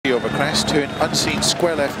crest, turn unseen,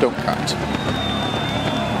 square left, don't cut.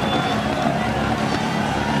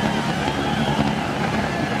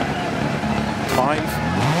 Five,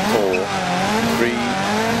 4, 3,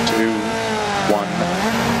 2, 1,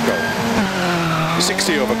 go.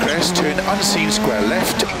 60 over crest, turn unseen, square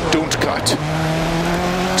left, don't cut.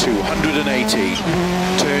 280,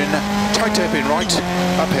 turn tight hairpin right,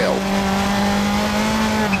 uphill.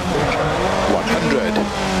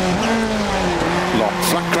 100, long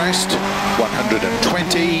flat crest,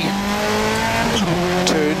 120,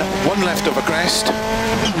 turn one left over crest,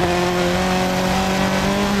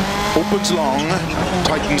 opens long,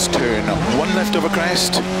 tightens turn one left over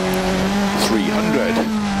crest, 300.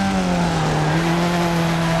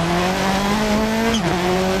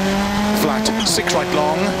 Flat 6 right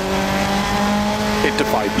long, into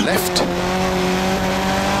 5 left,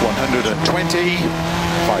 120,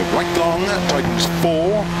 5 right long, tightens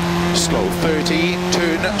 4, slow 30,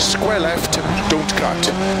 turn square left, don't cut.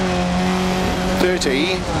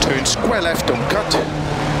 30, turn square left, don't cut.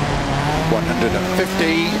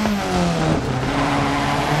 150,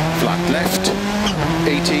 flat left,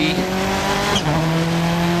 80,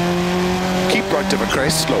 keep right of a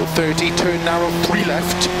crest, slow 30, turn narrow 3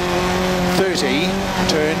 left, 30,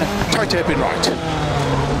 turn tight hairpin right.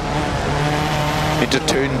 Into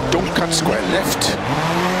turn, don't cut, square left.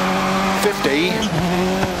 50,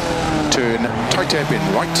 turn tight hairpin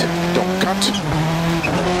right, don't cut.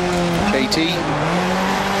 80,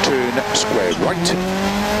 turn square right.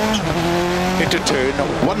 Into turn,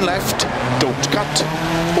 one left, don't cut.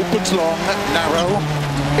 Opens long, narrow,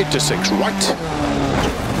 into 6 right.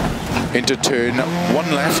 Into turn,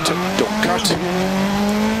 one left, don't cut.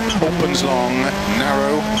 Opens long,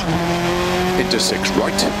 narrow, into 6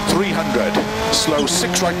 right, 300, slow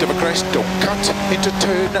 6 right of a crest, don't cut, into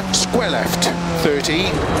turn, square left,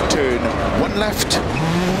 30, turn 1 left,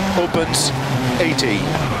 opens, 80.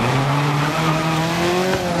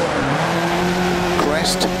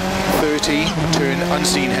 Crest, 30, turn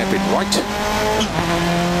unseen hairpin right,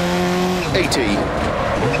 80.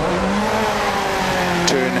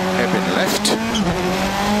 Turn hairpin left,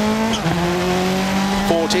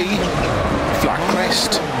 40, flat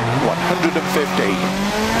crest, 150,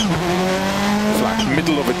 flat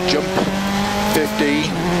middle of a jump,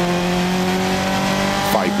 50,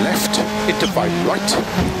 5 left, into 5 right,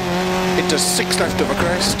 into 6 left of a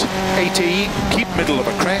crest, 80, keep middle of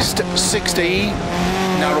a crest, 60,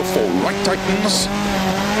 narrow 4 right tightens,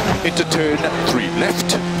 into turn 3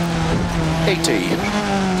 left, 80,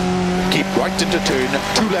 keep right into turn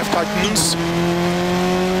 2 left tightens,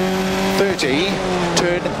 30,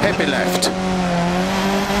 turn hairpin left,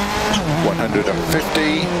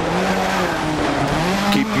 150,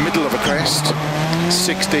 keep middle of a crest,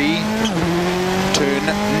 60, turn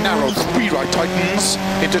narrow 3 right tightens,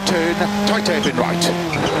 into turn tight hairpin right,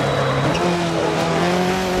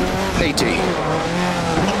 80,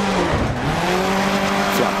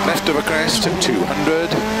 flat left of a crest,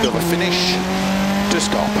 200, over finish, to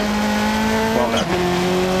stop. Well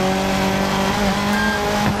done.